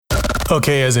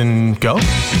Okay, as in go?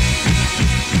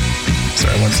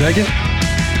 Sorry, 1 second.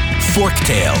 Fork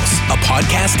Tales, a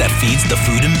podcast that feeds the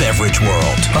food and beverage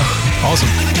world. Oh,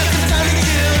 awesome.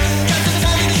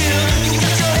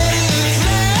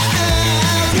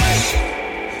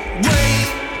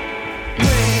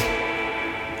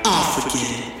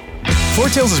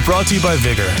 Fork Tales is brought to you by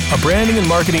Vigor, a branding and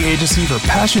marketing agency for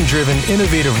passion-driven,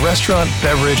 innovative restaurant,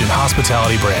 beverage, and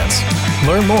hospitality brands.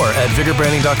 Learn more at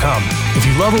vigorbranding.com. If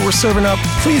you love what we're serving up,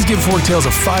 please give Fork Tales a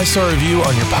 5-star review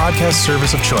on your podcast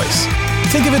service of choice.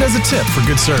 Think of it as a tip for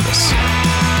good service.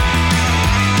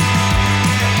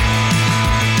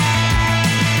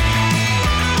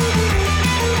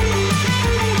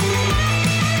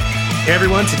 Hey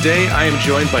everyone, today I am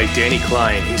joined by Danny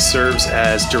Klein. He serves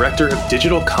as Director of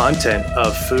Digital Content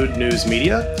of Food News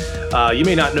Media. You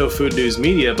may not know Food News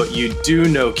Media, but you do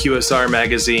know QSR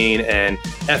Magazine and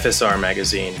FSR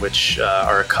Magazine, which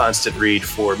are a constant read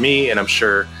for me, and I'm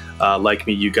sure, like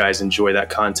me, you guys enjoy that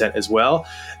content as well.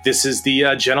 This is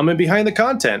the gentleman behind the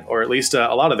content, or at least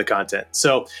a lot of the content.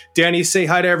 So, Danny, say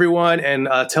hi to everyone and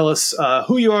tell us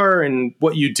who you are and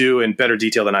what you do in better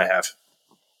detail than I have.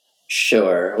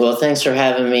 Sure. Well, thanks for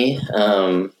having me.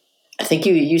 I think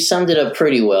you summed it up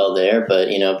pretty well there, but,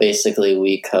 basically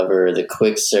we cover the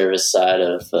quick service side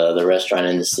of the restaurant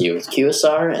industry with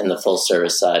QSR and the full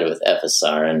service side with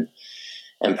FSR.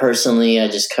 And personally, I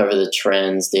just cover the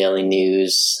trends, daily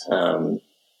news,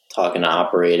 talking to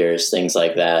operators, things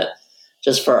like that,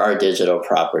 just for our digital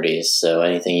properties. So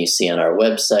anything you see on our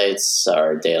websites,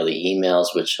 our daily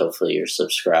emails, which hopefully you're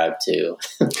subscribed to,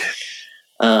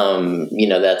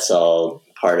 that's all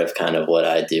part of kind of what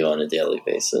I do on a daily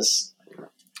basis.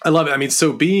 I love it. I mean,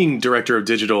 so being director of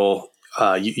digital,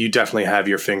 you definitely have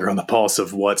your finger on the pulse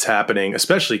of what's happening,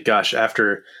 especially,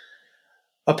 after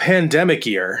a pandemic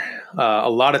year, a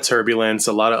lot of turbulence,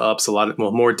 a lot of ups,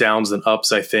 more downs than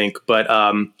ups, I think. But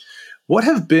what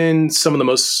have been some of the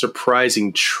most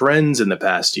surprising trends in the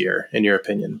past year, in your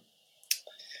opinion?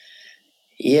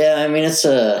 Yeah, I mean, it's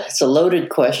a loaded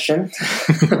question.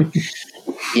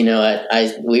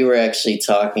 We were actually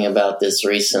talking about this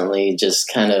recently,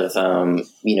 just kind of,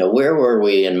 where were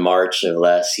we in March of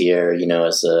last year,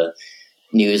 as a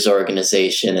news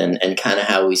organization and kind of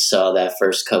how we saw that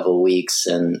first couple of weeks.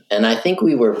 And I think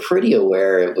we were pretty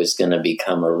aware it was going to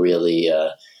become a really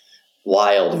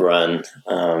wild run.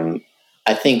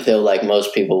 I think, though, like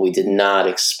most people, we did not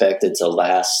expect it to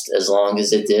last as long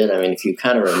as it did. I mean, if you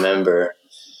kind of remember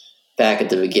back at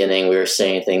the beginning, we were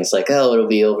saying things like, oh, it'll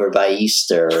be over by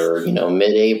Easter or,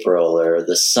 mid-April or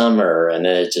the summer. And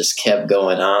then it just kept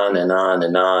going on and on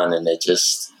and on. And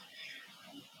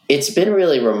it's been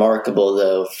really remarkable,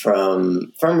 though,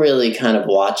 from really kind of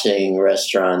watching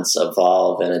restaurants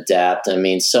evolve and adapt. I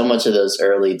mean, so much of those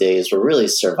early days were really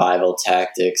survival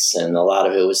tactics, and a lot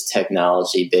of it was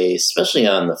technology-based, especially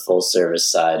on the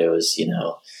full-service side. It was,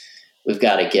 we've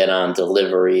got to get on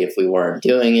delivery if we weren't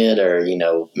doing it, or,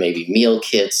 maybe meal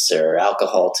kits or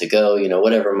alcohol to go,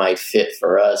 whatever might fit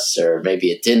for us, or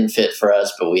maybe it didn't fit for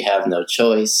us, but we have no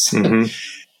choice. Mm-hmm.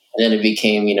 And then it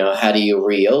became, how do you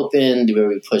reopen? Do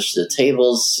we push the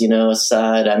tables,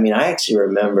 aside? I mean, I actually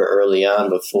remember early on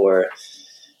before,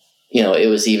 it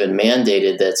was even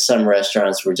mandated that some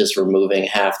restaurants were just removing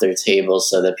half their tables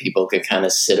so that people could kind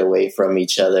of sit away from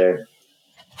each other.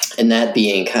 And that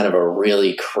being kind of a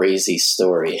really crazy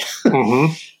story,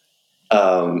 mm-hmm.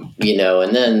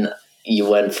 And then you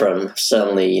went from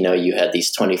suddenly, you had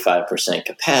these 25%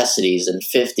 capacities and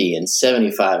 50 and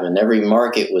 75, and every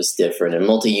market was different, and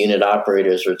multi-unit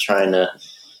operators were trying to,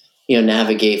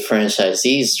 navigate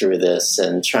franchisees through this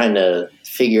and trying to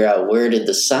figure out where did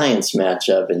the science match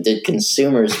up and did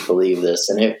consumers believe this?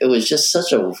 And it was just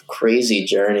such a crazy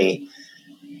journey.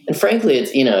 And frankly,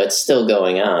 it's still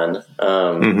going on.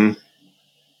 Mm-hmm.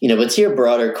 But to your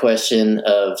broader question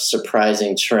of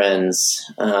surprising trends,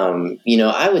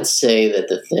 I would say that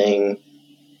the thing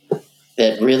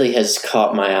that really has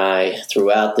caught my eye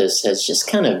throughout this has just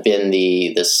kind of been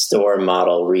the store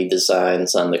model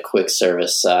redesigns on the quick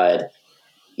service side.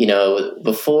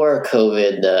 Before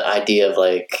COVID, the idea of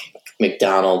like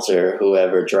McDonald's or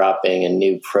whoever dropping a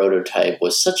new prototype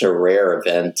was such a rare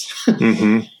event.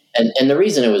 Mm-hmm. And the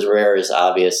reason it was rare is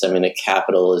obvious. I mean, the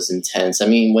capital is intense. I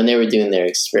mean, when they were doing their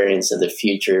Experience of the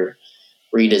Future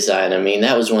redesign, I mean,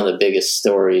 that was one of the biggest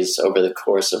stories over the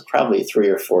course of probably 3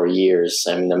 or 4 years.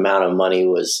 I mean, the amount of money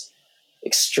was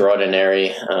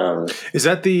extraordinary. Is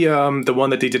that the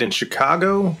one that they did in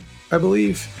Chicago, I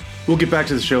believe? We'll get back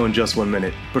to the show in just 1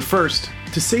 minute. But first,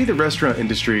 to say the restaurant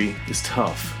industry is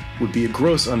tough would be a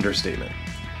gross understatement.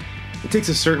 It takes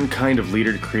a certain kind of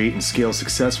leader to create and scale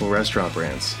successful restaurant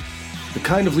brands. the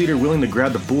kind of leader willing to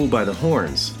grab the bull by the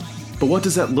horns. But what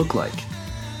does that look like?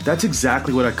 That's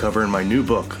exactly what I cover in my new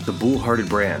book, The Bull-Hearted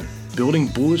Brand, Building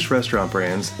Bullish Restaurant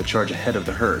Brands That Charge Ahead of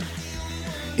the Herd.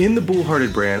 In The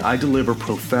Bull-Hearted Brand, I deliver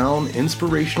profound,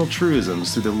 inspirational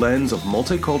truisms through the lens of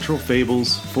multicultural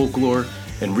fables, folklore,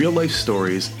 and real-life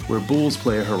stories where bulls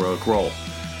play a heroic role.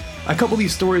 I couple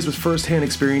these stories with first-hand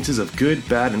experiences of good,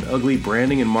 bad, and ugly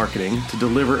branding and marketing to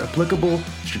deliver applicable,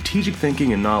 strategic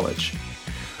thinking and knowledge.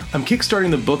 I'm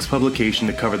kickstarting the book's publication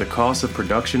to cover the costs of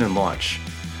production and launch.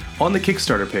 On the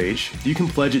Kickstarter page, you can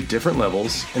pledge at different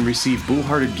levels and receive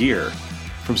Bull-Hearted gear,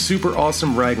 from super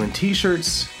awesome Raglan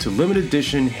t-shirts to limited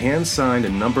edition hand-signed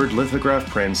and numbered lithograph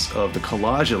prints of the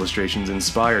collage illustrations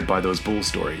inspired by those bull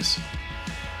stories.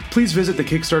 Please visit the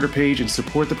Kickstarter page and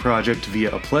support the project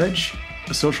via a pledge,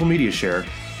 a social media share,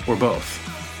 or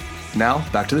both. Now,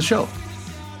 back to the show.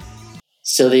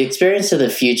 So the experience of the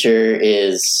future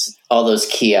is all those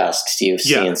kiosks you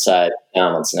see inside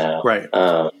McDonald's now. Right.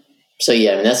 So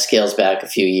yeah, I mean, that scales back a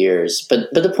few years.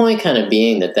 But the point kind of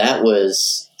being that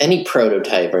was any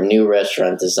prototype or new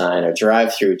restaurant design or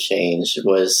drive-through change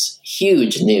was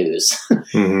huge news.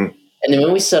 Mm-hmm. And then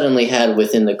when we suddenly had,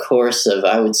 within the course of,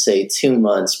 I would say, 2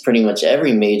 months, pretty much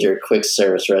every major quick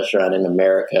service restaurant in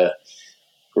America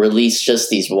released just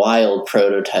these wild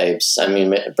prototypes. I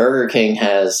mean, Burger King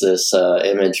has this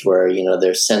image where,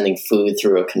 they're sending food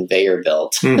through a conveyor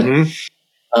belt. Mm-hmm.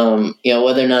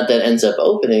 Whether or not that ends up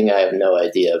opening, I have no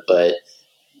idea. But,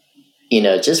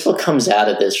 just what comes out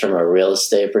of this from a real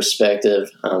estate perspective,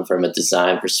 from a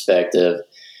design perspective,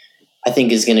 I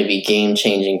think is going to be game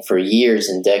changing for years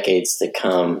and decades to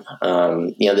come.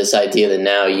 This idea that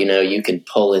now, you can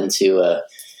pull into a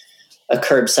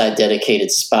curbside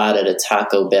dedicated spot at a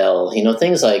Taco Bell,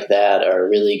 things like that are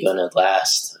really going to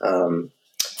last. I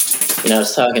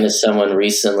was talking to someone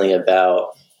recently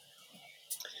about,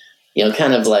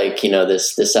 kind of like,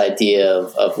 this idea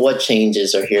of what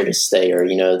changes are here to stay, or,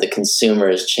 the consumer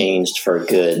has changed for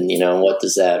good, and what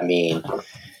does that mean?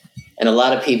 And a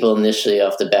lot of people initially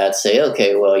off the bat say,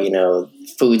 okay, well,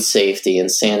 food safety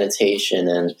and sanitation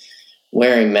and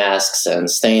wearing masks and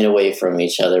staying away from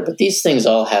each other. But these things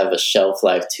all have a shelf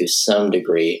life to some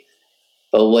degree.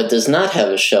 But what does not have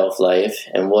a shelf life,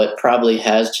 and what probably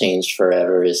has changed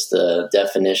forever, is the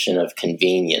definition of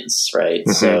convenience, right?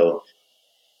 Mm-hmm. So,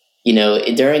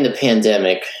 during the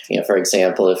pandemic, for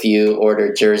example, if you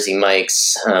ordered Jersey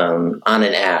Mike's on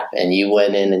an app and you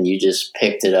went in and you just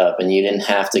picked it up and you didn't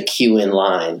have to queue in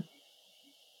line,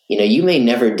 you may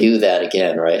never do that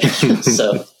again, right?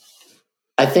 So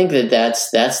I think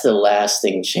that's the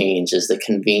lasting change, is the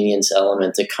convenience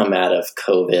element to come out of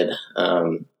COVID.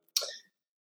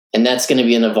 And that's going to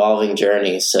be an evolving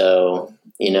journey. So,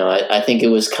 I think it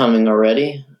was coming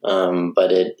already,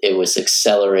 but it was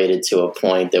accelerated to a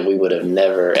point that we would have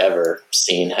never, ever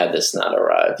seen had this not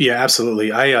arrived. Yeah,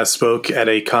 absolutely. I spoke at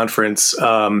a conference,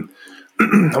 I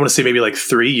want to say maybe like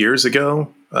 3 years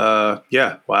ago.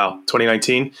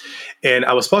 2019. And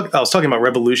I was talking about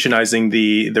revolutionizing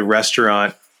the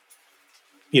restaurant,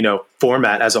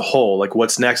 format as a whole, like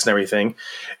what's next and everything.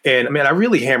 And man, I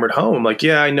really hammered home, like,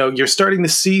 yeah, I know you're starting to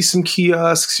see some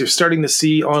kiosks, you're starting to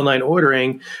see online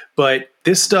ordering, but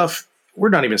this stuff, we're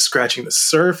not even scratching the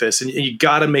surface, and you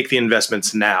got to make the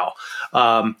investments now.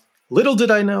 Little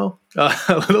did I know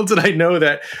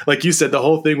that, like you said, the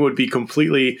whole thing would be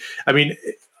completely,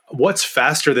 what's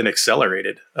faster than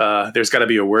accelerated? There's got to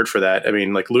be a word for that.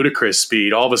 Like ludicrous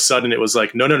speed. All of a sudden it was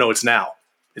like, no, it's now.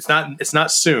 It's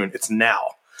not soon. It's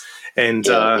now. And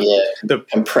the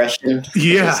compression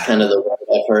is kind of the word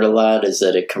I've heard a lot, is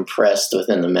that it compressed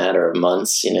within the matter of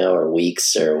months, or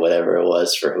weeks or whatever it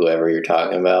was for whoever you're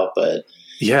talking about. But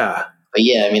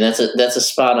that's a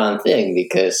spot on thing,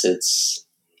 because it's,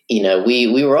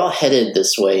 we were all headed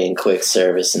this way in quick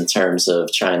service in terms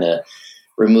of trying to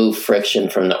remove friction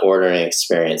from the ordering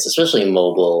experience, especially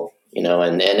mobile,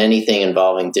 and anything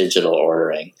involving digital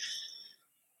ordering.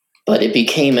 But it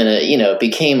became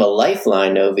a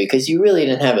lifeline, though, because you really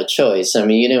didn't have a choice.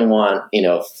 You didn't want,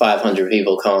 500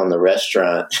 people calling the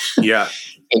restaurant,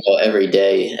 every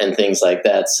day and things like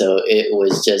that. So it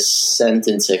was just sent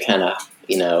into kind of,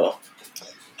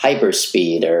 hyper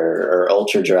speed or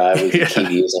ultra drive. We can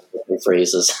keep using different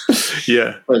phrases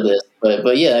for this. But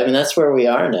that's where we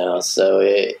are now. So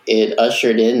it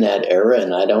ushered in that era,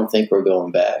 and I don't think we're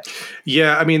going back.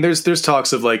 Yeah, there's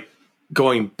talks of like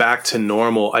going back to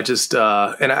normal. I just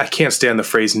and I can't stand the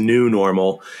phrase new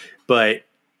normal, but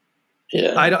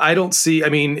I don't see.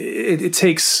 It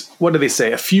takes, what do they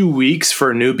say, a few weeks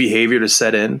for a new behavior to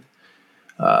set in.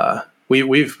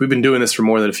 We've been doing this for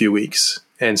more than a few weeks,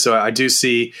 And so I do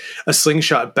see a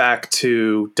slingshot back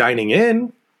to dining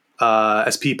in,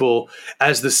 as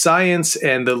the science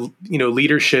and the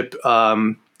leadership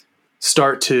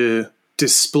start to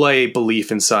display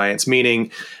belief in science,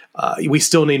 meaning we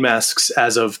still need masks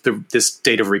as of this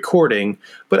date of recording.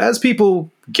 But as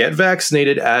people get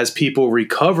vaccinated, as people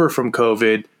recover from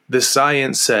COVID, the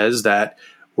science says that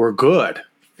we're good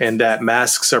and that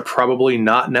masks are probably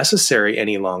not necessary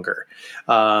any longer.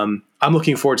 I'm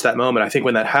looking forward to that moment. I think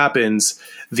when that happens,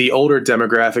 the older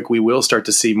demographic, we will start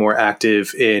to see more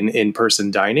active in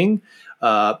in-person dining.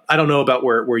 I don't know about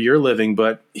where you're living,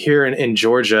 but here in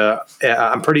Georgia,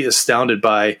 I'm pretty astounded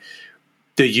by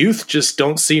the youth just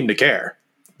don't seem to care.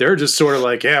 They're just sort of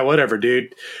like, yeah, whatever,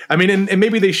 dude. I mean, and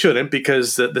maybe they shouldn't,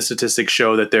 because the statistics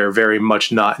show that they're very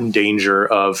much not in danger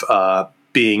of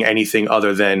being anything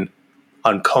other than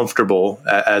uncomfortable,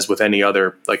 as with any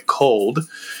other like cold.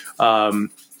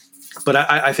 But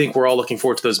I think we're all looking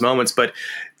forward to those moments. But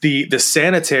the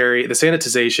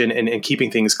sanitization and keeping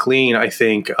things clean, I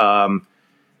think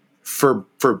for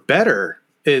better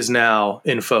is now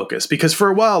in focus, because for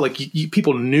a while, like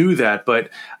people knew that, but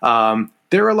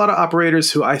there are a lot of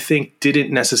operators who I think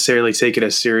didn't necessarily take it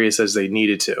as serious as they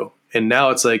needed to. And now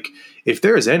it's like, if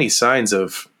there is any signs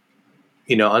of,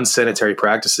 unsanitary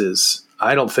practices,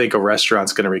 I don't think a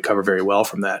restaurant's going to recover very well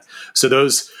from that. So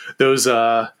those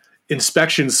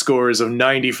inspection scores of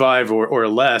 95 or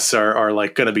less are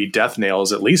like going to be death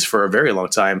nails, at least for a very long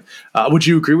time. Would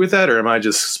you agree with that, or am I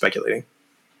just speculating?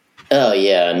 Oh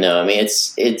yeah, no, I mean,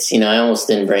 it's, I almost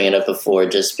didn't bring it up before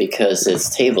just because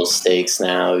it's table stakes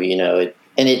now, and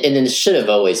it should have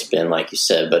always been, like you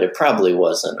said, but it probably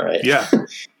wasn't, right? Yeah.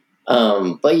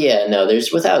 But yeah, no,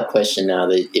 there's without question now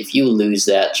that if you lose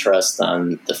that trust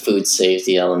on the food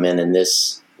safety element in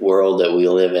this world that we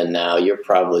live in now, you're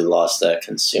probably lost that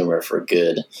consumer for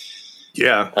good.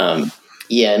 Yeah.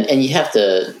 Yeah, and you have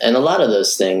to, and a lot of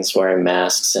those things, wearing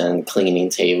masks and cleaning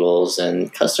tables,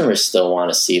 and customers still want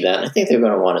to see that. And I think they're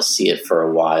going to want to see it for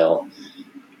a while.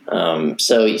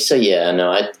 So yeah,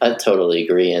 no, I totally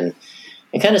agree. And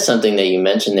kind of something that you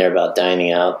mentioned there about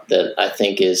dining out that I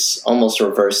think is almost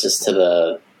reverses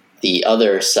to the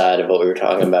other side of what we were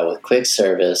talking about with quick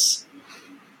service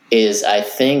is, I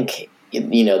think,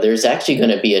 there's actually going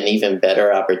to be an even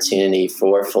better opportunity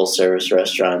for full service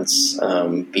restaurants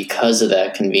because of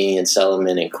that convenience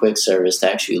element and quick service to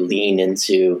actually lean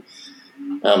into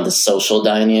the social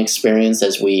dining experience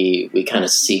as we kind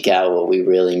of seek out what we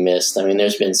really missed. I mean,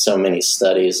 there's been so many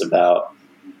studies about,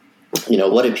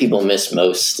 what do people miss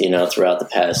most, throughout the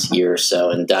past year or so,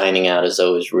 and dining out is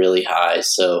always really high.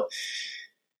 So,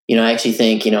 I actually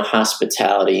think,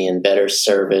 hospitality and better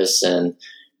service and,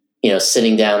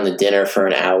 sitting down to dinner for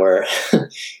an hour.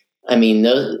 I mean,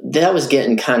 that was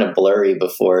getting kind of blurry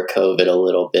before COVID a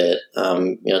little bit,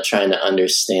 trying to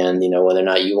understand, whether or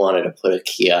not you wanted to put a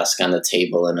kiosk on the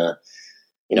table in a,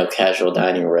 casual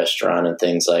dining restaurant and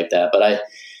things like that. But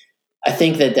I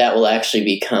think that will actually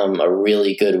become a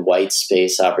really good white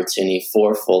space opportunity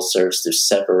for full service to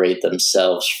separate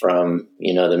themselves from,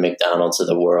 the McDonald's of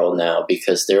the world now,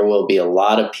 because there will be a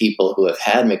lot of people who have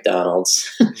had McDonald's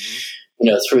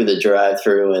through the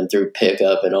drive-through and through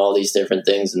pickup and all these different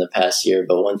things in the past year.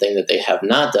 But one thing that they have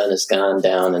not done is gone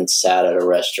down and sat at a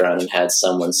restaurant and had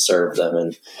someone serve them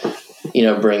and,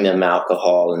 bring them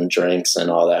alcohol and drinks and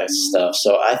all that stuff.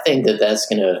 So I think that's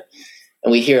going to,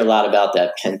 and we hear a lot about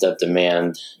that pent-up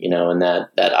demand, and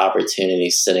that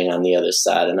opportunity sitting on the other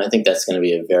side. And I think that's going to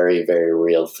be a very, very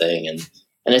real thing. And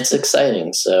it's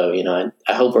exciting. So,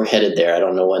 I hope we're headed there. I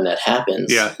don't know when that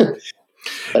happens. Yeah.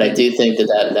 But I do think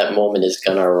that moment is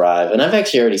going to arrive. And I've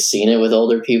actually already seen it with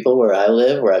older people where I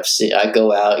live, where I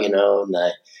go out, and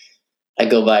I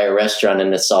go by a restaurant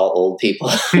and it's all old people,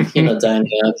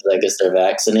 dining out because I guess they're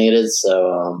vaccinated.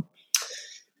 So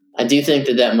I do think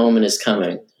that moment is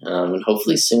coming, and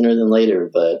hopefully sooner than later,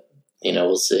 but,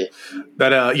 we'll see.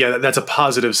 That's a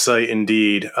positive sight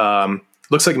indeed.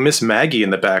 Looks like Miss Maggie in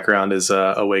the background is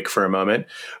awake for a moment.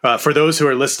 For those who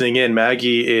are listening in,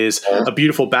 Maggie is a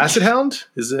beautiful basset hound.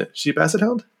 Is she a basset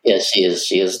hound? Yeah, she is.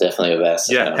 She is definitely a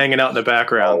basset hound. Yeah, hanging out in the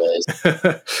background.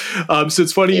 So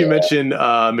it's funny you mentioned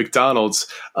McDonald's.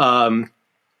 I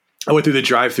went through the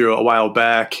drive-thru a while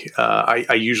back.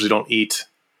 I usually don't eat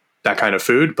that kind of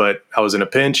food, but I was in a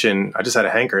pinch and I just had a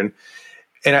hankering.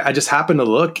 And I just happened to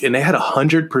look, and they had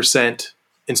 100%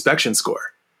 inspection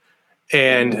score.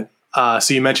 And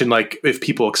so you mentioned like if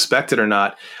people expect it or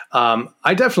not.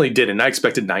 I definitely didn't. I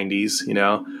expected 90s,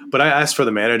 but I asked for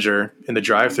the manager in the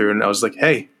drive-thru and I was like,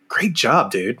 hey, great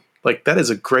job, dude. Like that is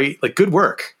a great, good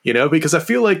work, because I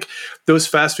feel like those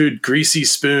fast food greasy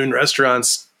spoon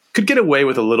restaurants could get away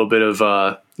with a little bit of,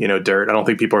 dirt. I don't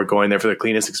think people are going there for the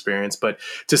cleanest experience, but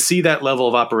to see that level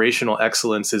of operational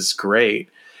excellence is great.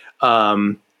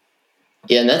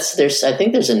 Yeah, and I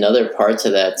think there's another part to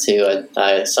that too.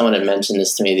 Someone had mentioned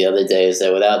this to me the other day, is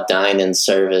that without dine-in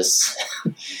service,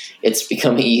 it's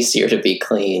becoming easier to be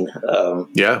clean.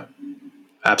 Yeah,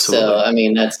 absolutely. So, I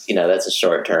mean, that's a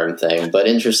short-term thing, but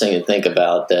interesting to think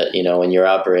about that, when you're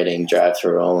operating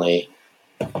drive-through only,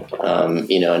 and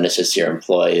it's just your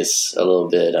employees a little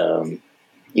bit,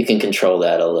 you can control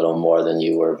that a little more than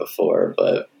you were before.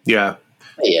 But yeah,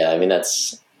 I mean,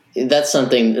 that's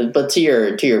something. But to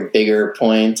your bigger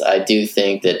point, I do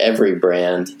think that every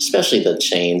brand, especially the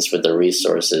chains with the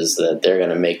resources, that they're going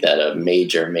to make that a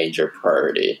major, major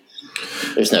priority.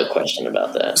 There's no question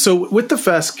about that. So with the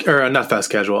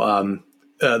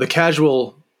the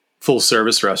casual full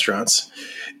service restaurants,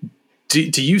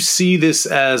 do you see this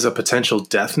as a potential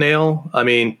death nail? I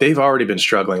mean, they've already been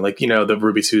struggling, like, the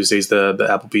Ruby Tuesdays, the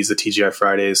Applebee's, the TGI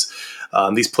Fridays,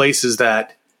 these places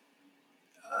that,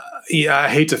 I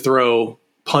hate to throw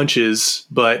punches,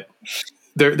 but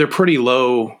they're pretty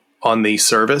low on the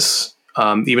service,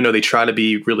 even though they try to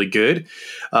be really good.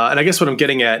 And I guess what I'm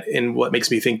getting at, and what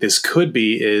makes me think this could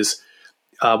be, is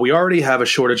we already have a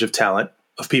shortage of talent,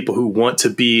 of people who want to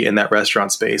be in that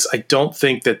restaurant space. I don't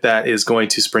think that is going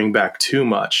to spring back too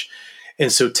much.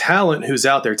 And so talent who's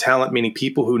out there, talent meaning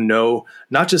people who know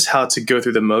not just how to go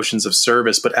through the motions of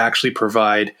service, but actually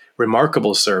provide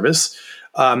remarkable service.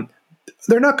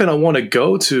 They're not going to want to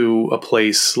go to a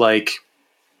place like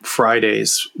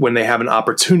Fridays when they have an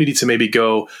opportunity to maybe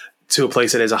go to a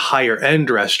place that is a higher end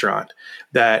restaurant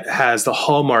that has the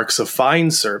hallmarks of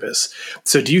fine service.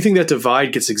 So do you think that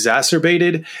divide gets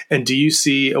exacerbated? And do you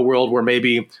see a world where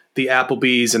maybe the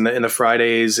Applebee's and the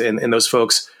Fridays and those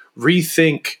folks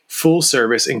rethink full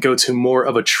service and go to more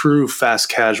of a true fast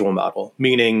casual model,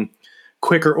 meaning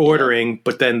quicker ordering,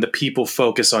 but then the people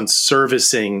focus on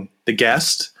servicing the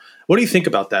guest? What do you think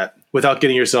about that without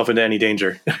getting yourself into any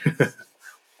danger?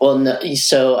 Well, no,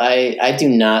 so I do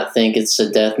not think it's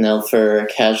a death knell for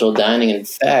casual dining. In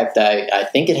fact, I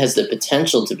think it has the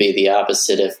potential to be the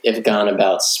opposite if gone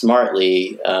about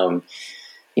smartly.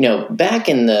 Back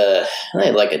in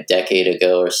like a decade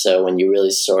ago or so, when you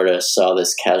really sort of saw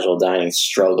this casual dining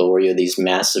struggle where you had these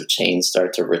massive chains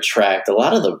start to retract, a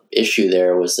lot of the issue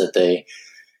there was that they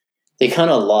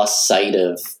kind of lost sight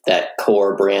of that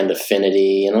core brand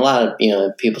affinity. And a lot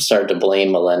of, people started to blame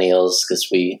millennials because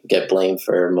we get blamed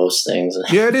for most things.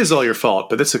 Yeah, it is all your fault,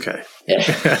 but it's okay. Yeah.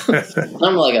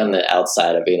 I'm like on the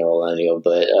outside of being a millennial,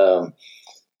 but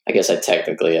I guess I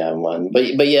technically am one.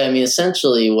 But yeah, I mean,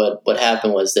 essentially what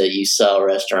happened was that you saw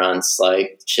restaurants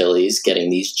like Chili's getting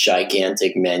these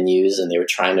gigantic menus, and they were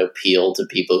trying to appeal to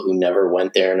people who never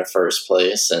went there in the first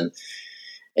place. And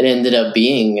it ended up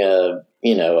being a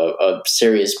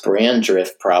serious brand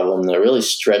drift problem that really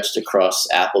stretched across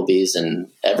Applebee's and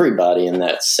everybody in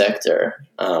that sector.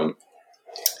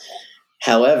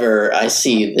 However, I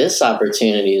see this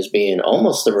opportunity as being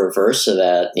almost the reverse of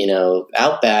that.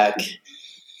 Outback,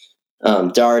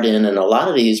 Darden, and a lot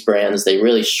of these brands, they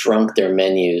really shrunk their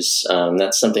menus.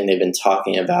 That's something they've been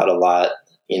talking about a lot,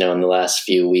 in the last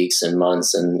few weeks and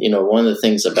months. And, one of the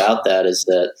things about that is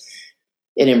that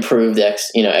it improved,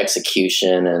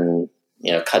 execution and,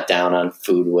 cut down on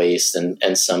food waste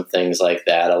and some things like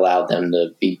that, allowed them to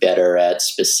be better at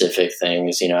specific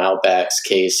things. Outback's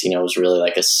case, was really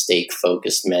like a steak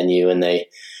focused menu, and they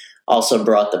also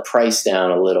brought the price down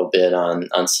a little bit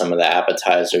on some of the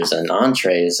appetizers and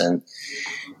entrees. And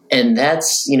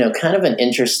that's, kind of an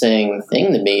interesting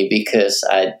thing to me, because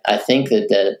I think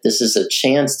that this is a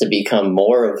chance to become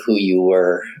more of who you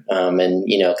were. And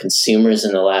consumers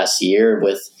in the last year,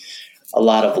 with a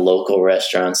lot of local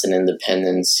restaurants and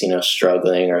independents,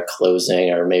 struggling or closing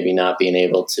or maybe not being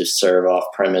able to serve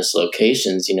off-premise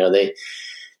locations, they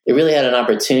really had an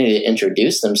opportunity to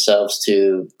introduce themselves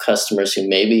to customers who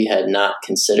maybe had not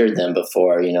considered them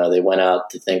before. They went out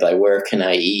to think, like, where can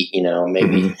I eat?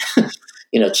 Maybe,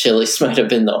 Chili's might have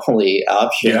been the only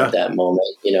option at that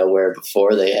moment, where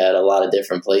before they had a lot of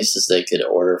different places they could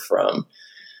order from.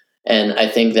 And I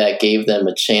think that gave them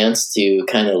a chance to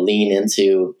kind of lean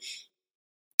into,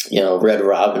 Red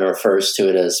Robin refers to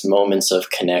it as moments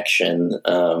of connection,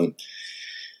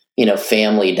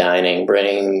 family dining,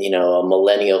 bringing, a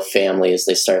millennial family as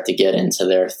they start to get into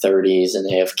their 30s and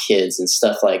they have kids and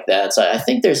stuff like that. So I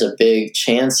think there's a big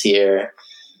chance here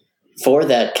for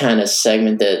that kind of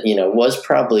segment that, was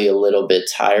probably a little bit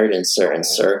tired in certain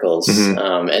circles.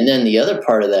 Mm-hmm. And then the other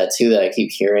part of that too, that I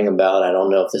keep hearing about, I don't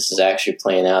know if this is actually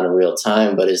playing out in real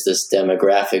time, but is this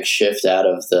demographic shift out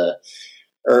of the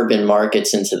urban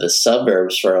markets into the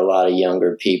suburbs for a lot of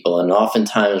younger people. And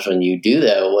oftentimes when you do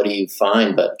that, what do you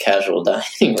find but casual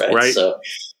dining, right? Right.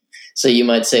 So you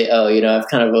might say, oh, I've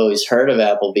kind of always heard of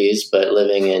Applebee's, but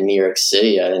living in New York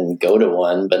City, I didn't go to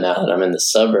one. But now that I'm in the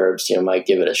suburbs, might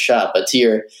give it a shot. But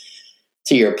to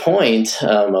your point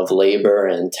of labor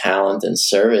and talent and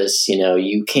service,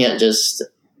 you can't just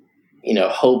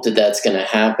hope that that's going to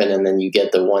happen, and then you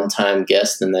get the one-time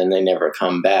guest, and then they never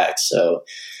come back. So,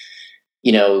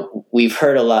 we've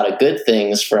heard a lot of good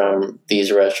things from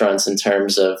these restaurants in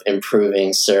terms of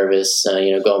improving service.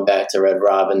 Going back to Red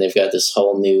Robin, they've got this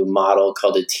whole new model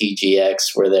called the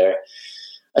TGX, where they're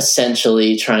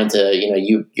essentially trying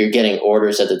to, you're getting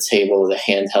orders at the table with a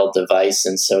handheld device.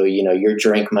 And so, your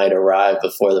drink might arrive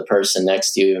before the person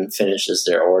next to you even finishes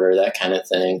their order, that kind of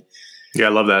thing. Yeah, I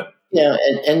love that.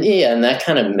 And that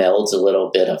kind of melds a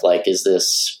little bit of like, is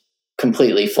this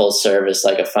completely full service,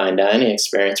 like a fine dining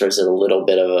experience, or is it a little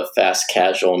bit of a fast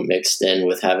casual mixed in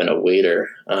with having a waiter?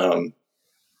 And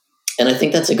I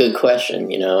think that's a good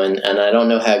question, and I don't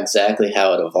know exactly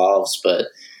how it evolves, but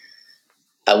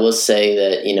I will say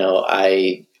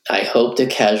that, I hope the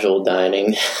casual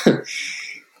dining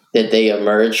that they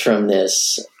emerge from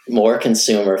this more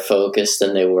consumer focused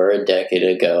than they were a decade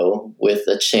ago, with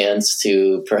a chance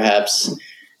to perhaps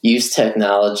use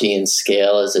technology and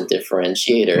scale as a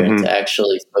differentiator, and to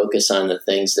actually focus on the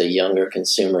things that younger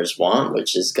consumers want,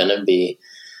 which is going to be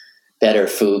better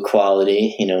food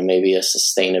quality, maybe a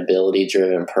sustainability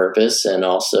driven purpose, and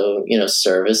also,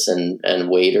 service and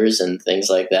waiters and things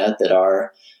like that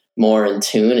are more in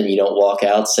tune, and you don't walk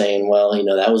out saying, well,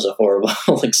 that was a horrible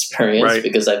experience. Right.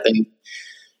 Because I think,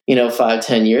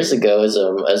 5-10 years ago as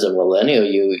a millennial,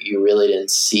 you really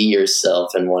didn't see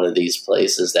yourself in one of these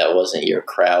places. That wasn't your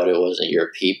crowd. It wasn't your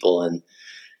people.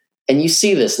 And you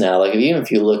see this now, like even if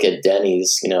you look at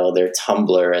Denny's, their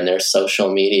Tumblr and their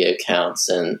social media accounts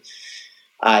and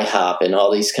IHOP and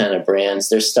all these kind of brands,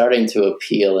 they're starting to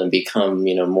appeal and become,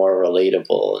 more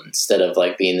relatable instead of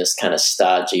like being this kind of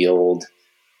stodgy old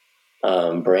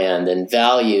brand. And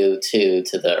value to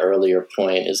the earlier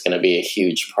point is going to be a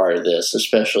huge part of this,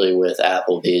 especially with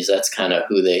Applebee's. That's kind of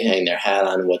who they hang their hat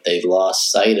on, what they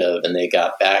lost sight of and they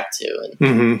got back to.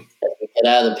 And as we get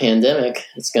out of the pandemic,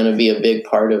 it's going to be a big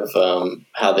part of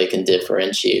how they can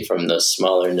differentiate from those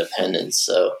smaller independents.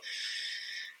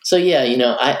 So yeah,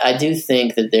 I do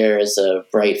think that there is a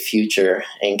bright future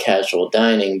in casual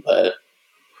dining, but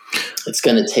it's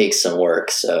going to take some work.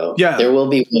 So yeah, there will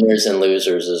be winners and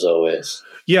losers as always.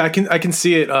 Yeah, I can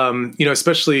see it.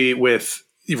 Especially with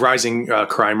rising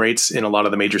crime rates in a lot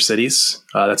of the major cities.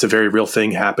 That's a very real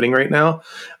thing happening right now.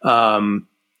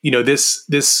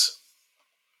 This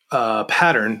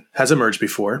pattern has emerged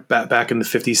before, back in the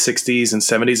 50s, 60s, and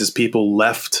 70s, as people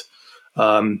left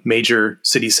major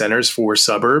city centers for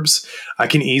suburbs. I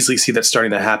can easily see that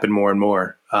starting to happen more and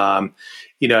more.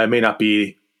 It may not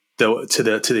be to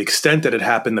the extent that it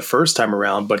happened the first time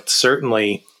around, but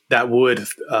certainly that would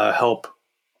help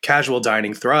casual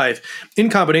dining thrive in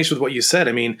combination with what you said.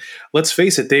 I mean, let's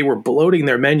face it, they were bloating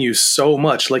their menus so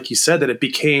much, like you said, that it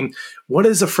became, what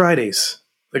is a Fridays?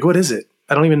 Like, what is it?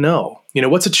 I don't even know.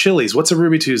 What's a Chili's? What's a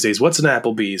Ruby Tuesdays? What's an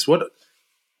Applebee's?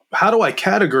 How do I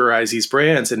categorize these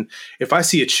brands? And if I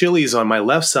see a Chili's on my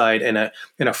left side and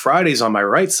a Fridays on my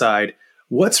right side,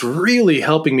 what's really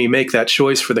helping me make that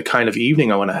choice for the kind of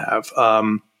evening I want to have?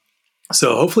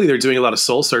 So hopefully they're doing a lot of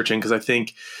soul searching, because I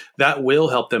think that will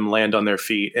help them land on their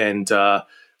feet and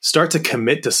start to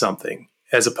commit to something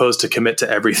as opposed to commit to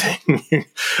everything. Yeah.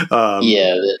 I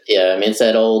mean, it's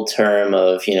that old term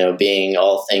of, being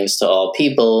all things to all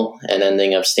people and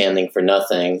ending up standing for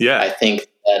nothing. Yeah. I think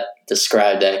that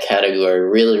described that category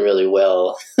really, really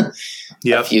well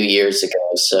a few years ago.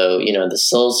 So, the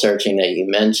soul searching that you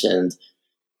mentioned,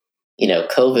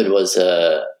 COVID was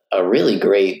a really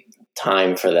great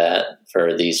time for that,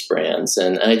 for these brands.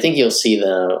 And I think you'll see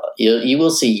you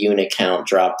will see unit count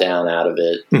drop down out of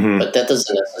it, but that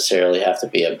doesn't necessarily have to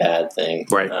be a bad thing.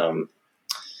 Right.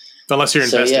 Unless you're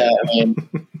investing. Yeah, I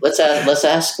mean, let's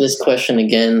ask this question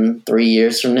again 3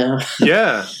 years from now.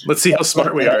 Yeah. Let's see how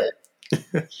smart we are.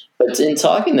 But in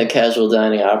talking to casual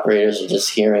dining operators or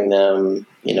just hearing them,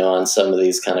 on some of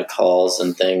these kind of calls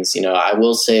and things, I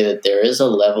will say that there is a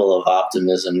level of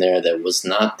optimism there that was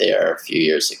not there a few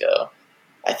years ago.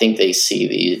 I think they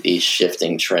see these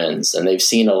shifting trends, and they've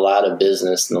seen a lot of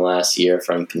business in the last year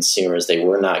from consumers they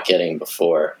were not getting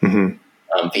before,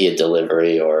 via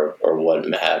delivery or what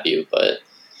have you. But,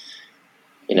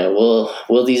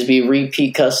 will these be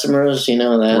repeat customers?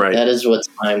 That is what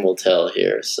time will tell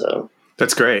here. So.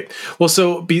 That's great. Well,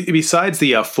 so besides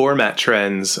the format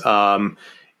trends,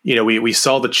 we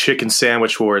saw the chicken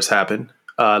sandwich wars happen.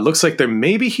 Looks like they're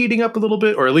maybe heating up a little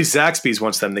bit, or at least Zaxby's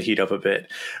wants them to heat up a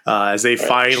bit as they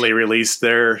finally released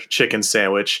their chicken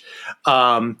sandwich.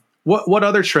 What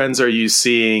other trends are you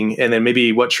seeing, and then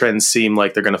maybe what trends seem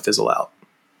like they're going to fizzle out?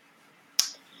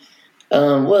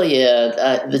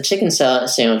 The chicken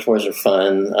sandwich wars are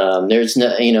fun. There's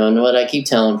no, and what I keep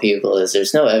telling people is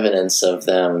there's no evidence of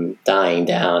them dying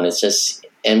down. It's just,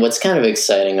 and what's kind of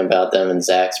exciting about them, and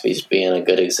Zaxby's being a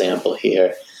good example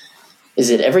here, is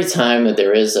that every time that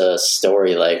there is a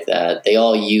story like that, they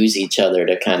all use each other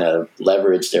to kind of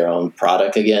leverage their own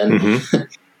product again. Mm-hmm.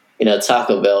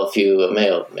 Taco Bell,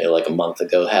 maybe like a month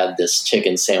ago, had this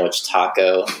chicken sandwich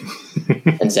taco,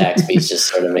 and Zaxby's just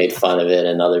sort of made fun of it,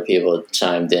 and other people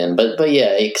chimed in. But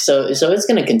yeah, so it's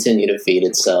going to continue to feed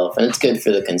itself, and it's good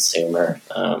for the consumer.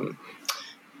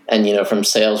 And from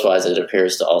sales wise, it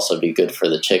appears to also be good for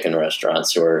the chicken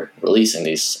restaurants who are releasing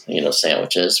these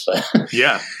sandwiches. But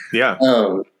yeah.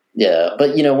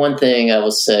 But one thing I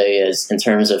will say is, in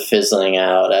terms of fizzling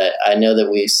out, I know that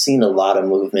we've seen a lot of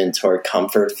movement toward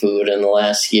comfort food in the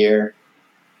last year,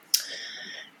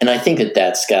 and I think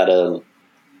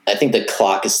I think the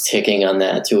clock is ticking on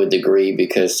that to a degree,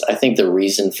 because I think the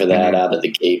reason for that out of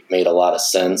the gate made a lot of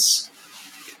sense.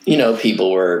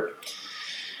 People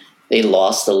they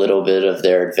lost a little bit of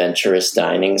their adventurous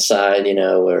dining side,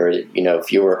 where,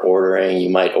 if you were ordering, you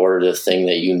might order the thing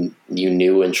that you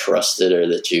knew and trusted, or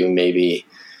that you maybe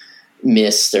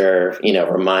missed, or,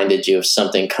 reminded you of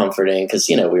something comforting. Cause,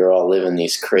 we were all living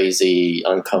these crazy,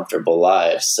 uncomfortable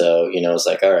lives. So, it's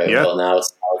like, all right, well, now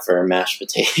it's time for mashed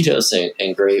potatoes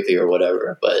and gravy or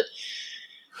whatever. But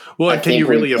can you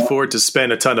really afford to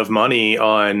spend a ton of money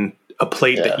on a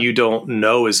plate that you don't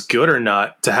know is good or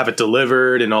not, to have it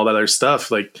delivered and all that other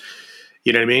stuff? Like,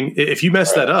 you know what I mean? If you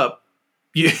mess that up,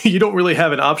 you don't really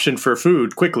have an option for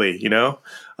food quickly,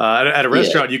 at a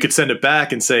restaurant, you could send it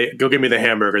back and say, go give me the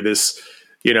hamburger. This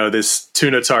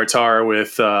tuna tartare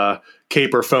with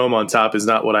caper foam on top is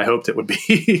not what I hoped it would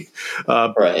be.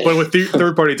 But with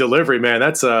third party delivery, man,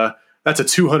 that's a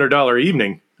 $200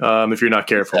 evening if you're not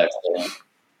careful. Exactly.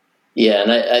 Yeah,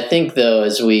 and I think, though,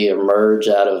 as we emerge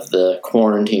out of the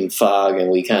quarantine fog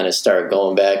and we kind of start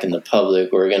going back in the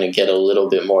public, we're going to get a little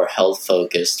bit more health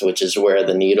focused, which is where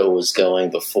the needle was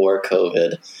going before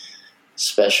COVID,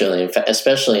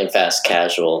 especially in fast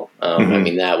casual. I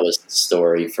mean, that was the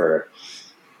story for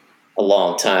a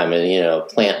long time. And,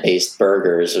 plant-based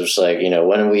burgers, it was like,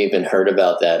 when have we even heard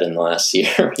about that in the last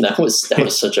year? That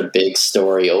was such a big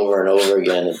story over and over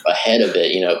again. And ahead of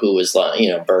it, who was,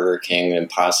 Burger King,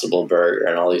 Impossible Burger,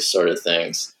 and all these sort of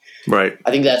things. Right.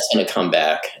 I think that's going to come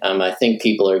back. I think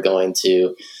people are going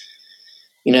to,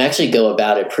 actually go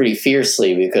about it pretty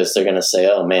fiercely, because they're going to say,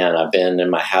 oh man, I've been in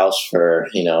my house for,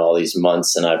 all these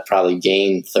months, and I've probably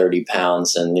gained 30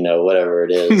 pounds and, whatever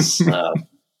it is.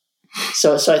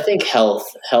 So I think health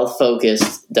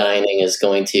focused dining is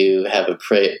going to have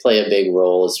play a big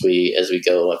role as we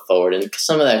go forward, and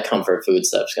some of that comfort food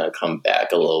stuff is going to come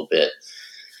back a little bit,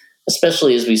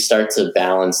 especially as we start to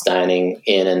balance dining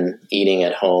in and eating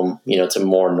at home, to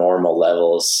more normal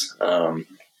levels.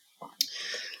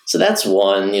 So that's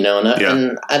one, and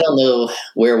I don't know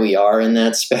where we are in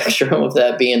that spectrum of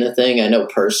that being a thing. I know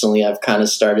personally I've kind of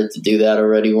started to do that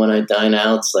already when I dine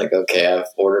out. It's like, okay, I've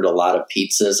ordered a lot of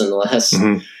pizzas in the last,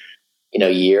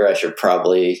 year. I should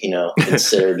probably,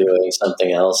 consider doing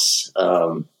something else.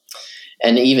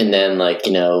 And even then, like,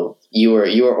 you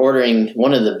were ordering,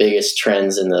 one of the biggest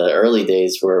trends in the early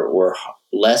days were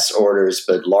less orders,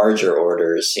 but larger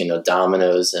orders,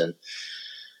 Domino's and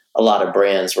a lot of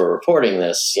brands were reporting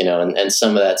this, and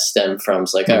some of that stemmed from,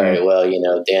 it's like, all right, well,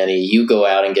 Danny, you go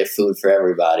out and get food for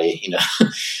everybody,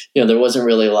 there wasn't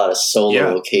really a lot of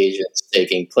solo occasions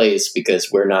taking place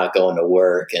because we're not going to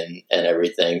work and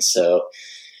everything. So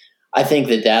I think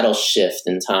that'll shift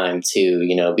in time too,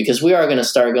 because we are going to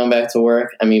start going back to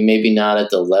work. I mean, maybe not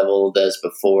at the level as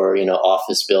before,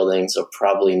 office buildings will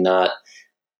probably not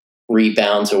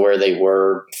rebound to where they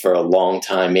were for a long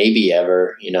time, maybe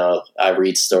ever. I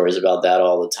read stories about that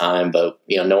all the time, but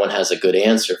no one has a good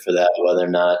answer for that, whether or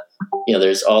not,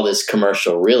 there's all this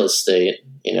commercial real estate,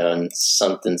 and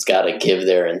something's got to give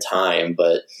there in time.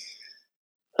 But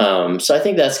so I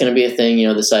think that's going to be a thing,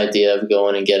 this idea of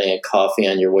going and getting a coffee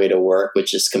on your way to work,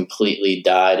 which just completely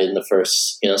died in the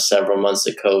first, several months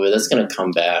of COVID. That's going to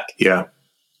come back. Yeah.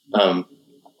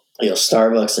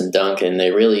 Starbucks and Dunkin',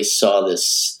 they really saw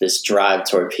this drive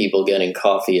toward people getting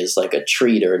coffee as like a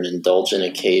treat or an indulgent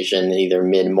occasion, either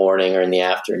mid-morning or in the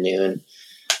afternoon.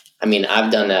 I mean,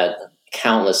 I've done that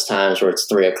countless times where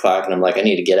it's 3:00 and I'm like, I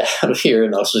need to get out of here,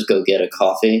 and I'll just go get a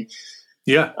coffee.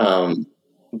 Yeah.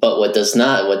 But what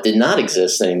did not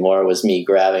exist anymore was me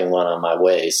grabbing one on my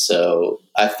way. So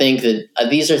I think that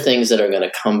these are things that are going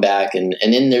to come back, and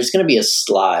then there's going to be a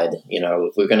slide.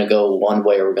 If we're going to go one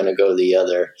way, or we're going to go the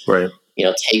other. Right.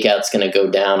 Takeout's going to go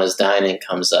down as dining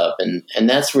comes up, and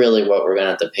that's really what we're going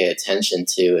to have to pay attention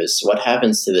to, is what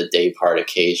happens to the day part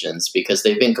occasions, because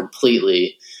they've been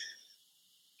completely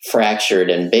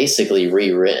fractured and basically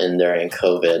rewritten during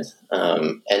COVID.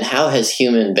 And how has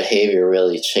human behavior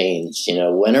really changed?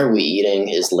 When are we eating?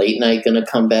 Is late night going to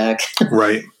come back?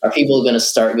 Right. Are people going to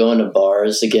start going to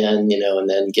bars again, and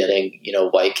then getting,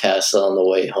 White Castle on the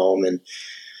way home and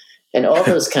all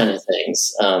those kind of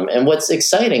things. And what's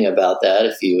exciting about that,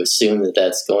 if you assume that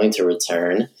that's going to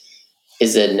return,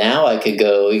 is that now I could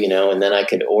go, and then I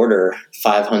could order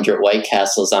 500 White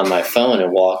Castles on my phone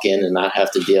and walk in and not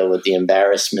have to deal with the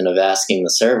embarrassment of asking the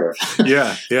server.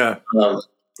 Yeah, yeah.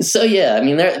 So, yeah, I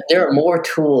mean, there are more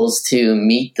tools to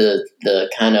meet the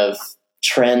kind of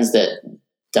trends that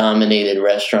dominated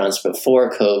restaurants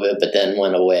before COVID, but then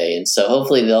went away. And so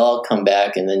hopefully they'll all come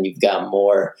back, and then you've got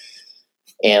more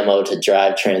ammo to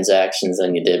drive transactions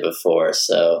than you did before.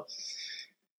 So,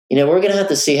 we're going to have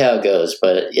to see how it goes,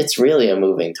 but it's really a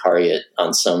moving target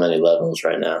on so many levels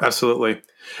right now. Absolutely.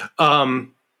 So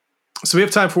we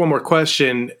have time for one more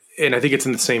question, and I think it's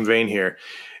in the same vein here.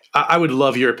 I would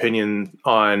love your opinion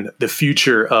on the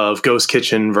future of ghost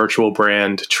kitchen virtual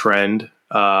brand trend.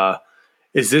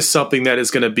 Is this something that is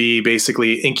going to be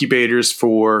basically incubators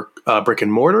for brick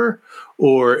and mortar,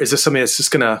 or is this something that's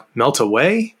just going to melt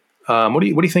away? What do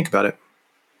you think about it?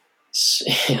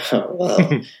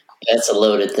 Well, that's a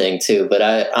loaded thing too. But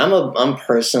I'm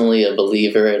personally a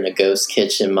believer in a ghost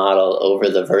kitchen model over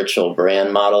the virtual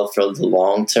brand model for the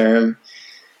long term.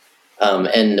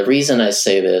 And the reason I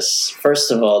say this,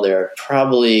 first of all,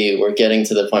 we're getting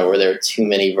to the point where there are too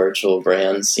many virtual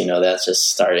brands. That's just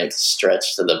starting to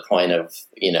stretch to the point of,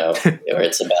 where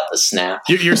it's about to snap.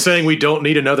 You're saying we don't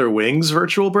need another wings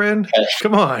virtual brand?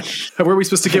 Come on. Where are we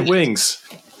supposed to get wings?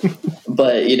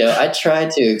 But, I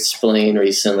tried to explain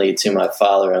recently to my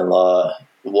father-in-law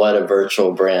what a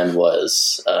virtual brand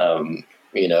was,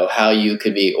 how you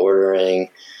could be ordering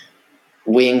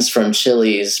wings from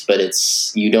Chili's, but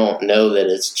you don't know that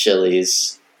it's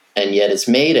Chili's, and yet it's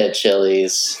made at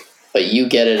Chili's, but you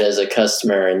get it as a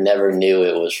customer and never knew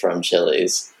it was from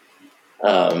Chili's.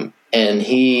 And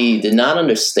he did not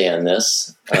understand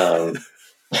this.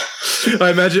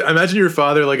 I imagine your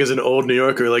father, like, as an old New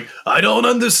Yorker, like, I don't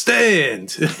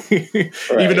understand.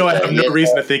 Right, even though I have no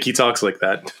reason to think he talks like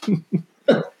that.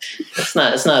 It's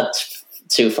not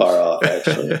too far off,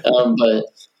 actually.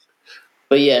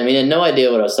 But yeah, I mean, I had no idea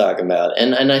what I was talking about.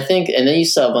 And I think, and then you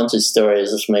saw a bunch of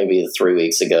stories, this maybe 3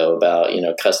 weeks ago, about,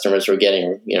 customers were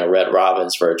getting, Red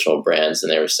Robin's virtual brands,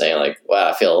 and they were saying, like, wow,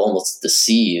 I feel almost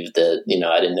deceived that,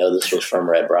 I didn't know this was from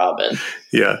Red Robin.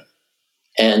 Yeah.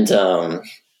 And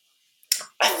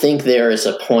I think there is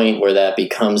a point where that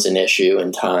becomes an issue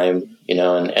in time,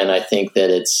 and I think that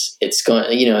it's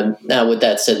going, now with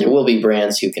that said, there will be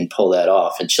brands who can pull that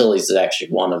off, and Chili's is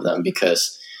actually one of them,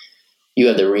 because you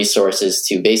have the resources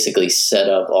to basically set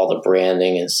up all the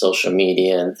branding and social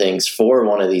media and things for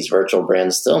one of these virtual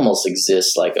brands to almost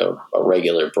exist like a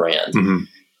regular brand. Mm-hmm.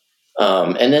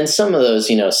 And then some of those,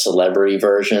 celebrity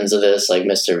versions of this, like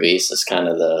Mr. Beast is kind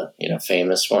of the,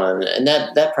 famous one. And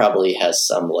that probably has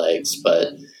some legs,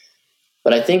 but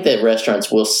I think that restaurants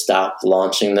will stop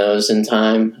launching those in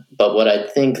time. But what I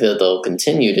think that they'll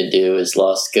continue to do is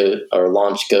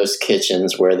launch ghost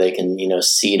kitchens where they can,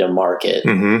 seed a market.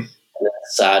 Mm-hmm. And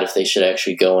decide if they should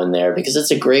actually go in there, because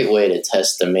it's a great way to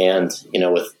test demand,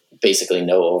 with basically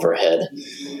no overhead,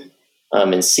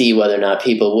 and see whether or not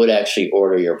people would actually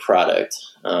order your product.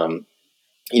 But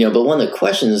one of the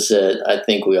questions that I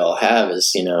think we all have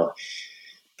is,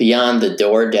 beyond the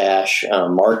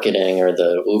DoorDash marketing or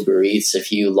the Uber Eats,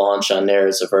 if you launch on there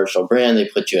as a virtual brand, they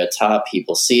put you at top,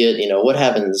 people see it, what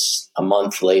happens a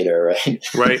month later, right?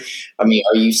 Right. I mean,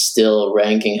 are you still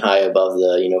ranking high above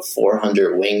the,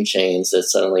 400 wing chains that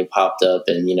suddenly popped up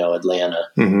in, Atlanta?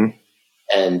 Mm-hmm.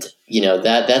 And,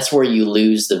 that's where you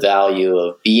lose the value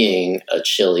of being a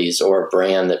Chili's or a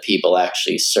brand that people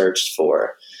actually searched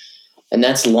for. And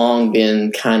that's long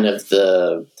been kind of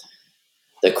the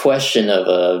question of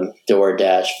a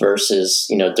DoorDash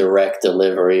versus, direct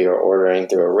delivery or ordering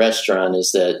through a restaurant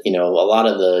is that, a lot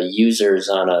of the users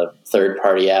on a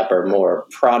third-party app are more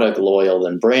product loyal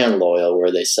than brand loyal,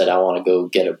 where they said, I want to go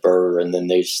get a burger, and then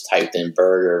they just typed in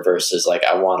burger, versus like,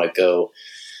 I want to go,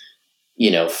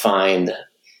 find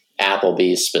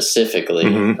Applebee's specifically.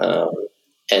 Mm-hmm.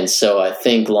 And so I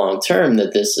think long-term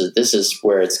that this is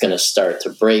where it's going to start to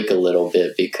break a little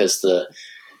bit, because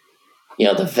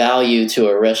the value to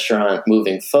a restaurant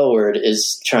moving forward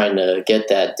is trying to get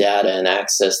that data and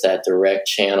access that direct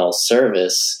channel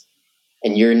service.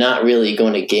 And you're not really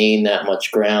going to gain that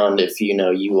much ground if,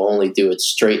 you only do it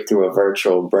straight through a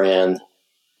virtual brand,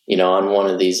 on one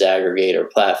of these aggregator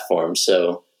platforms.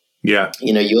 So, yeah,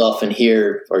 you often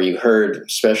hear, or you heard,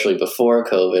 especially before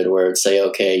COVID, where it'd say,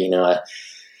 okay,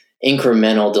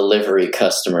 incremental delivery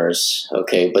customers.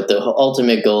 Okay. But the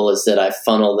ultimate goal is that I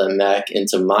funnel them back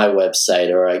into my website,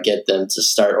 or I get them to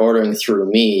start ordering through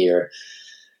me, or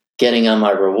getting on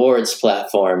my rewards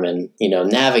platform and,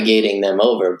 navigating them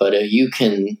over. But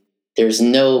there's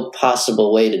no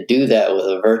possible way to do that with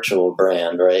a virtual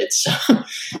brand, right?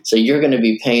 So you're going to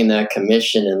be paying that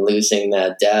commission and losing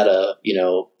that data,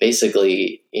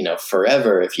 basically,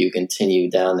 forever if you continue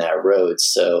down that road.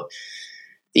 So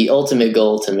the ultimate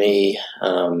goal to me,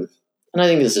 and I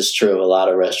think this is true of a lot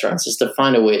of restaurants, is to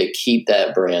find a way to keep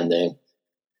that branding.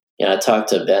 I talked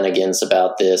to Bennigan's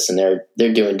about this, and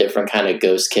they're doing different kind of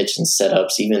ghost kitchen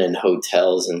setups, even in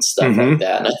hotels and stuff like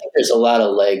that. And I think there's a lot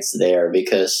of legs there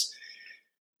because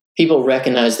people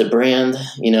recognize the brand,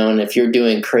 and if you're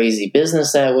doing crazy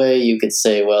business that way, you could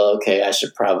say, well, okay, I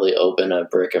should probably open a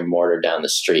brick and mortar down the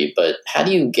street. But how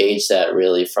do you gauge that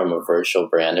really from a virtual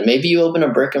brand? And maybe you open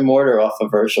a brick and mortar off a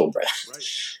virtual brand. Right.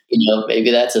 Maybe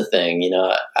that's a thing.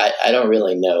 I don't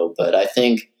really know, but I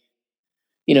think,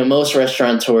 most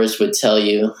restaurateurs would tell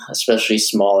you, especially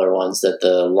smaller ones, that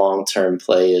the long-term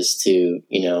play is to,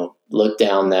 look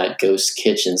down that ghost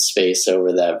kitchen space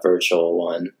over that virtual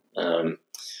one.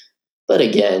 But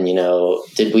again,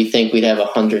 did we think we'd have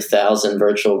 100,000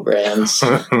 virtual brands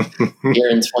here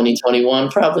in 2021?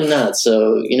 Probably not.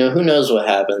 So, who knows what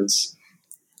happens?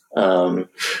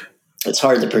 It's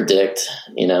hard to predict,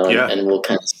 and we'll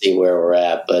kind of see where we're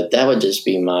at. But that would just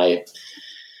be my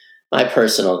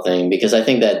personal thing, because I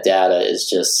think that data is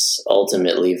just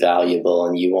ultimately valuable,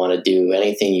 and you want to do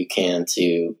anything you can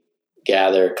to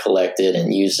gather, collect it,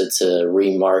 and use it to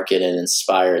remarket and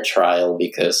inspire trial,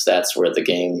 because that's where the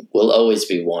game will always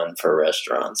be won for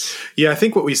restaurants. Yeah, I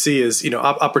think what we see is,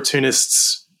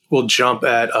 opportunists will jump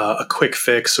at a quick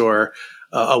fix or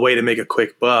a way to make a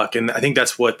quick buck. And I think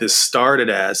that's what this started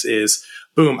as is,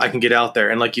 boom, I can get out there.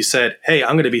 And like you said, hey,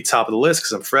 I'm going to be top of the list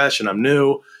because I'm fresh and I'm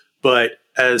new. But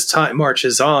as time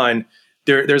marches on,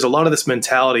 there's a lot of this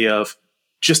mentality of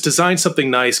just design something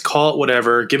nice, call it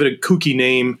whatever, give it a kooky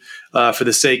name for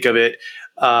the sake of it,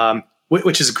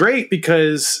 which is great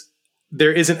because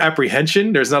there isn't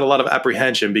apprehension. There's not a lot of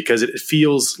apprehension because it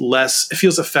feels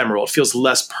ephemeral. It feels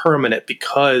less permanent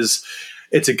because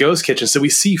it's a ghost kitchen. So we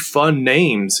see fun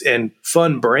names and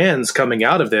fun brands coming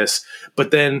out of this,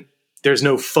 but then there's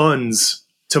no funds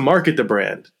to market the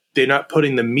brand. They're not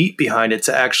putting the meat behind it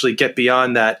to actually get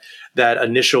beyond that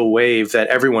initial wave that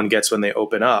everyone gets when they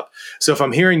open up. So if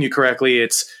I'm hearing you correctly,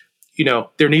 it's,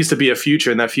 there needs to be a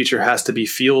future, and that future has to be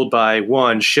fueled by,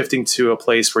 one, shifting to a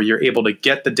place where you're able to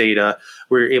get the data,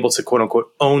 where you're able to quote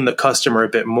unquote own the customer a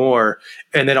bit more.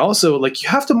 And then also, you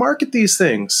have to market these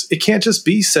things. It can't just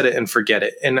be set it and forget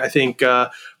it. And I think the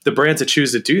brands that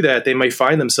choose to do that, they might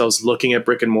find themselves looking at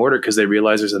brick and mortar because they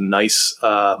realize there's a nice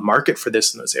market for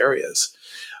this in those areas.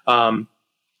 I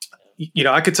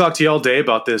could talk to you all day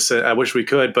about this. I wish we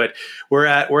could, but we're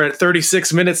at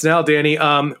 36 minutes now, Danny.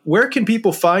 Where can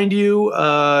people find you?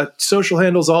 Social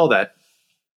handles, all that.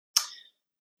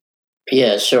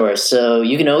 Yeah, sure. So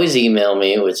you can always email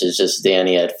me, which is just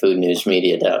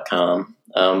danny@foodnewsmedia.com.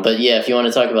 But yeah, if you want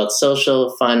to talk about social,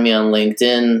 find me on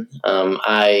LinkedIn.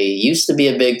 I used to be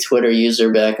a big Twitter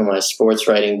user back in my sports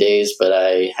writing days, but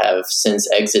I have since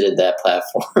exited that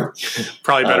platform.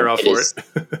 Probably better off for it.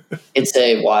 It's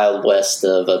a wild west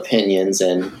of opinions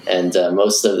and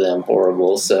most of them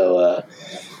horrible. So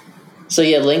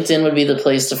yeah, LinkedIn would be the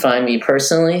place to find me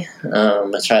personally.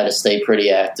 I try to stay pretty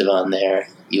active on there.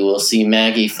 You will see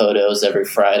Maggie photos every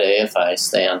Friday if I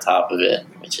stay on top of it,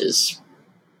 which is,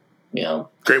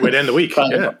 great way to end the week.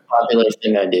 Probably a popular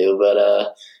thing I do,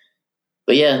 but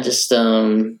yeah, just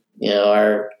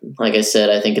like I said,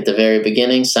 I think at the very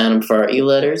beginning, sign up for our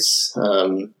e-letters.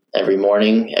 Every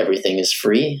morning, everything is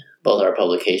free. Both our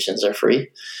publications are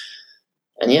free,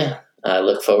 and yeah, I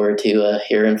look forward to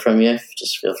hearing from you.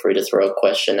 Just feel free to throw a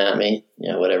question at me,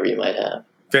 whatever you might have.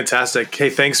 Fantastic. Hey,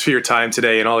 thanks for your time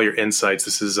today and all your insights.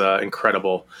 This is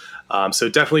incredible. So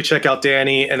definitely check out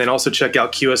Danny, and then also check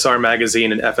out QSR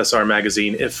Magazine and FSR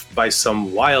Magazine if by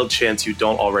some wild chance you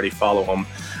don't already follow them.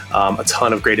 A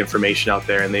ton of great information out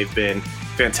there, and they've been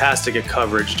fantastic at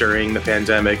coverage during the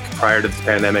pandemic, prior to the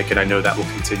pandemic, and I know that will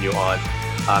continue on.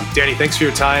 Danny, thanks for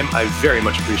your time. I very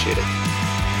much appreciate it.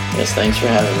 Yes, thanks for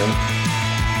having me.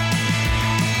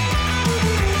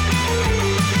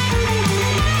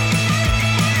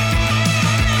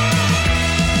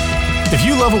 If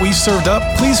you love what we've served up,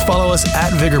 please follow us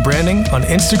at Vigor Branding on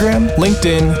Instagram,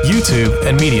 LinkedIn, YouTube,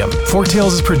 and Medium.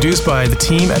 Forktales is produced by the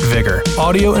team at Vigor.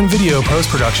 Audio and video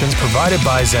post-productions provided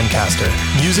by Zencaster.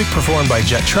 Music performed by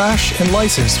Jet Trash and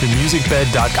licensed through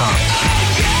musicbed.com.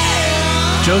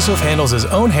 Joseph handles his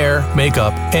own hair,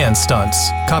 makeup, and stunts.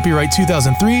 Copyright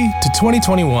 2003 to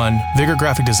 2021, Vigor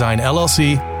Graphic Design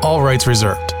LLC, all rights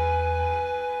reserved.